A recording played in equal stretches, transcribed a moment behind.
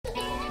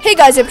Hey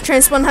guys,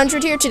 TRANCY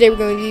 100 here. Today we're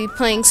going to be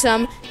playing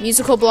some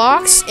musical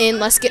blocks, and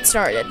let's get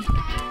started.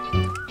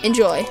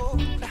 Enjoy.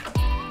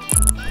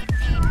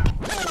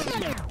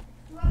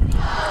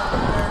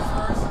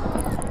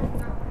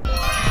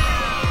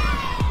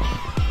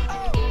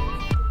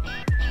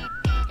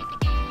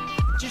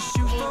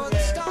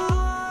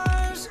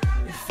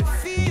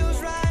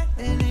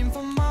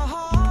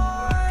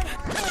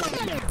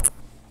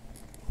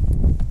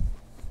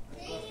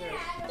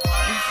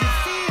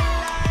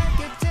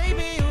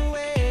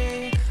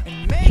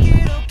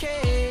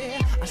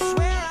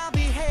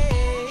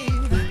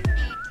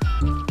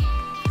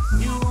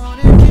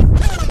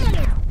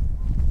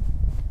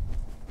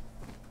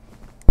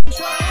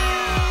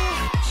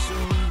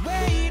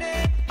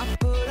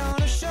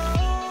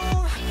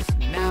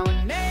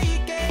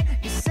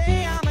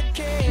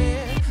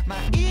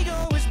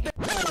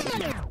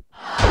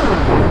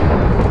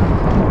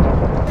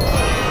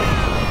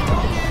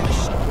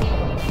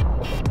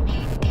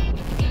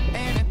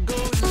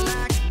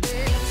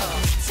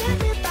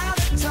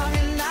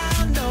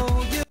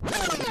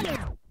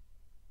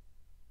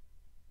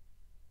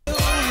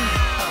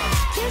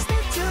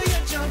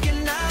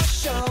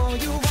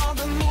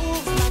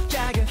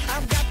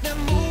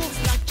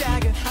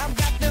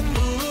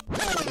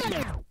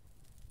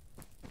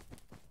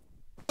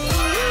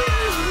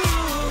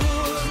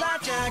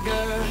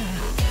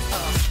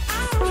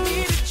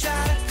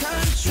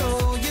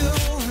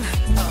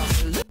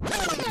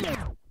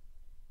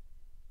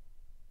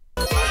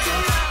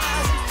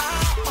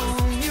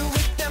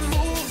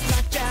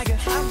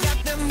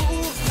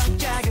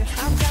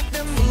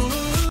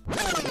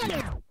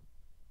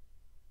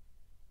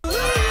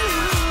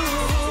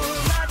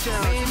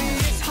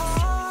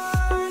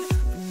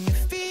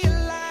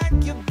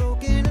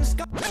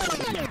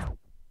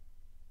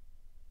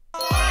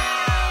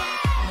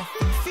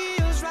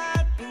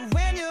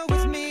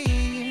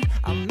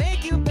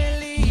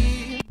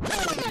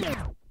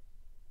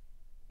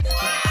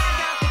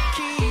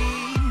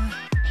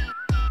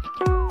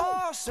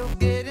 So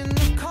get in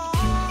the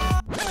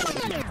car. You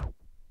can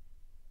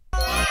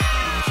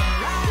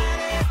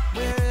ride it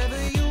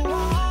wherever you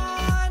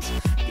want.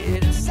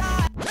 Get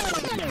inside. You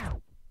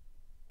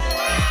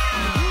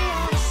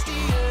wanna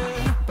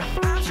steer, but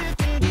I'm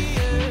shifting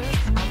gear.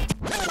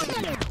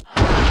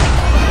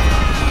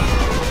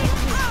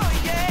 Oh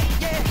yeah,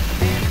 yeah.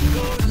 And it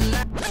goes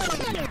like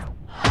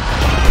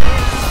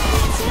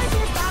take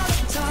me by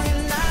the tongue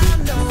and I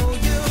know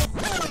you.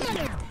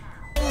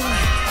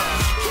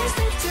 Kiss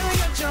me till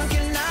you're drunk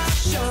and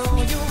show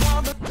you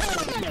all the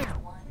moves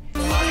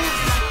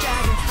like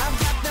jagger. I've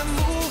got them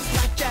moves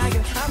like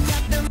jagger. I've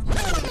got them.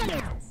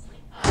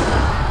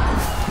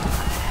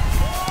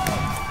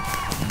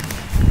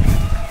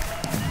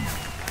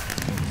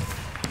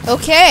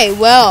 Okay,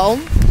 well,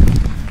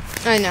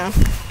 I know.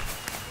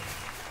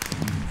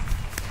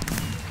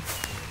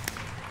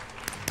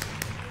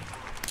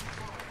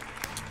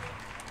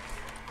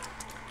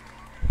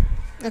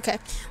 Okay,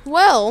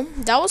 well,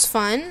 that was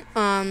fun.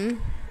 I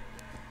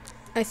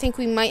think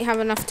we might have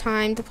enough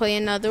time to play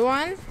another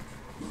one.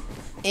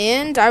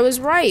 And I was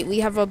right. We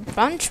have a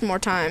bunch more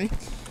time.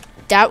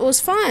 That was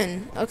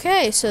fun.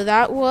 Okay, so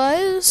that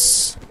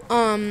was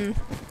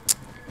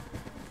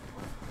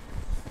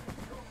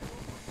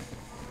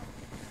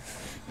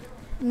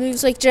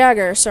moves like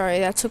Jagger. Sorry,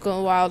 that took a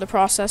while to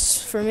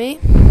process for me.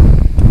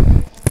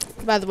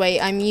 By the way,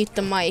 I mute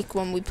the mic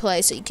when we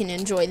play so you can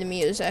enjoy the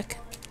music.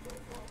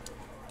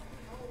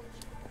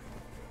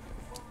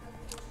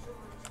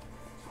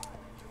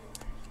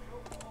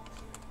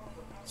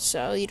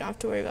 So you don't have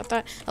to worry about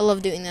that. I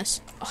love doing this.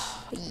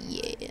 Oh,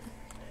 yeah.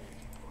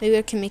 Maybe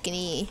I can make an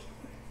E.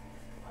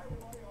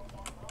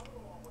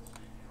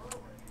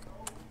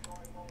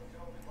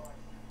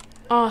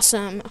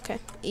 Awesome. Okay.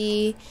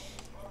 E.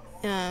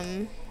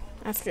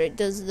 After it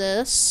does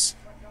this.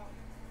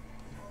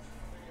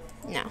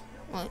 No.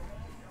 What?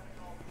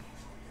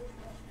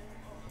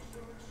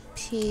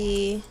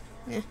 P.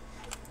 Yeah.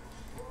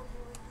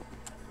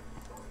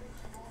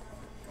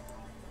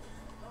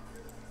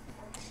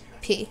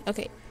 P.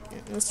 Okay.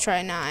 Let's try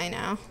an I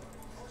now.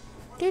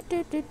 Well,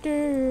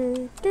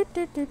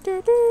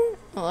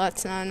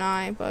 that's not an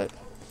I, but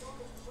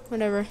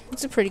whatever.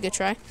 It's a pretty good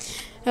try.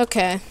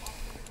 Okay.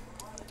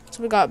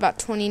 So we got about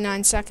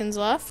 29 seconds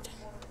left.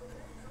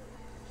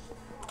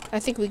 I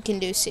think we can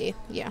do C.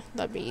 Yeah,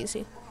 that'd be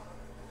easy.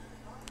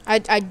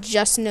 I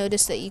just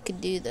noticed that you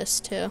could do this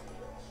too.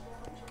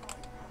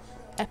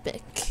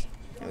 Epic.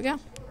 There we go.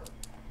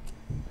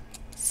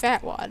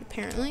 Fat wad,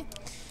 apparently.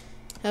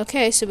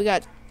 Okay, so we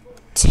got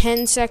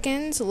 10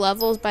 seconds.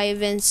 Levels by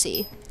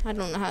Avicii. I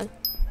don't know how.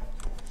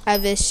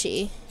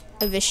 Avicii.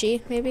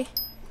 Avicii, maybe?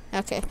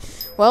 Okay.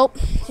 Well,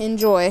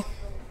 enjoy.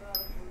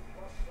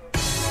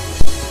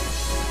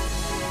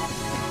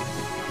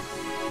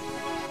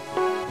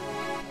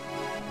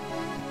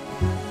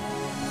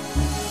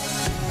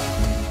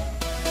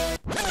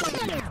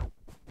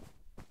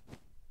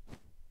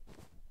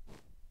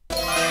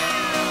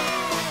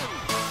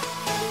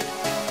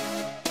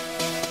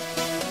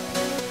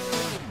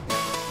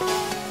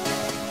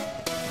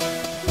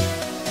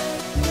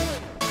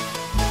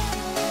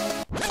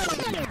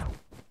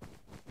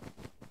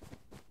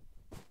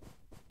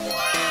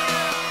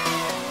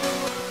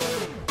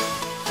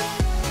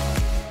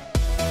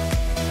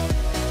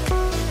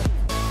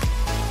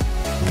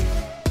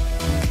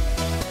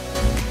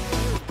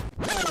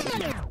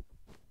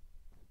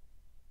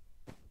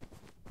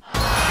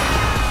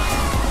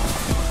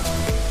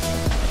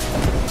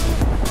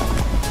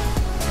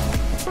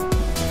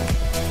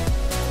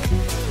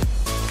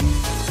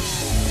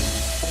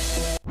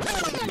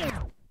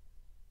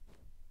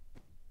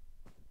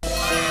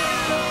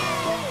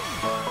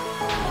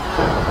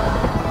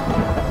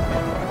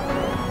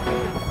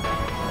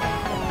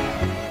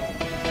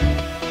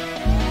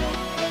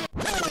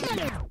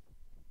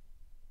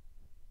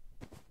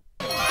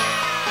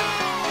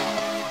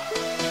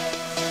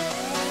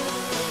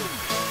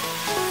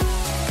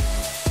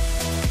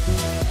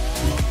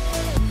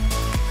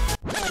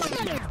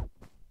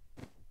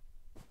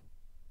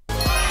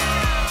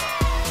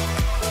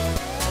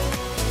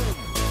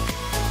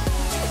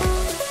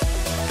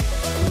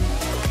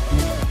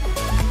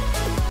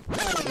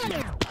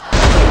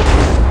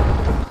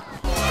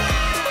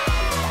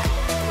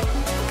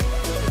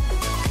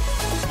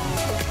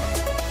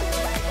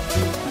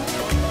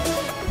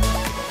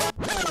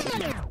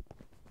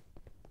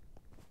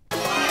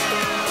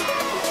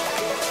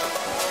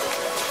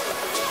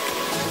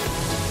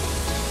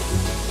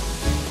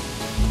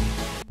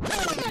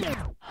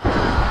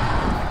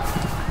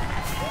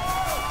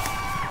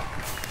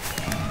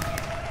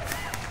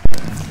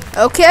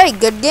 Okay,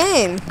 good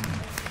game.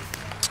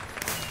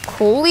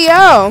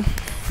 Coolio.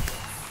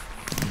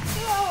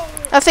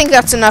 I think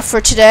that's enough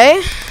for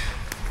today.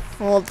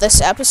 Well,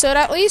 this episode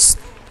at least.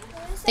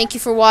 Thank you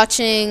for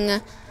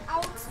watching.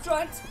 Alex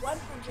joins 100.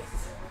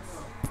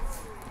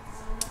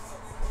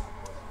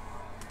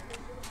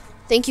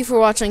 Thank you for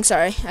watching.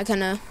 Sorry,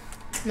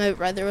 my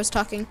brother was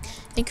talking.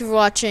 Thank you for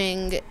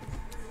watching.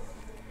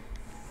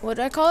 What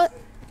did I call it?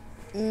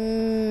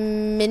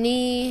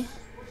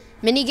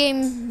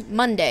 Minigame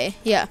Monday.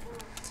 Yeah.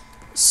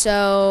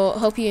 So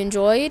hope you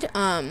enjoyed.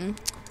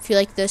 If you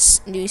like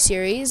this new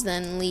series,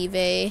 then leave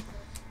a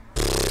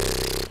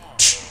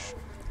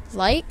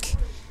like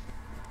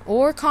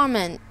or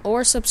comment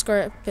or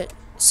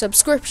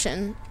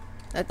subscription.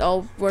 That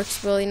all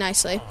works really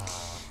nicely.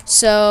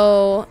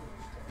 So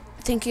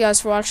thank you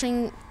guys for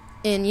watching.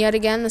 And yet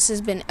again, this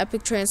has been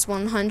Epic Trance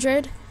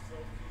 100.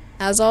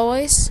 As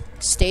always,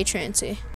 stay trancy.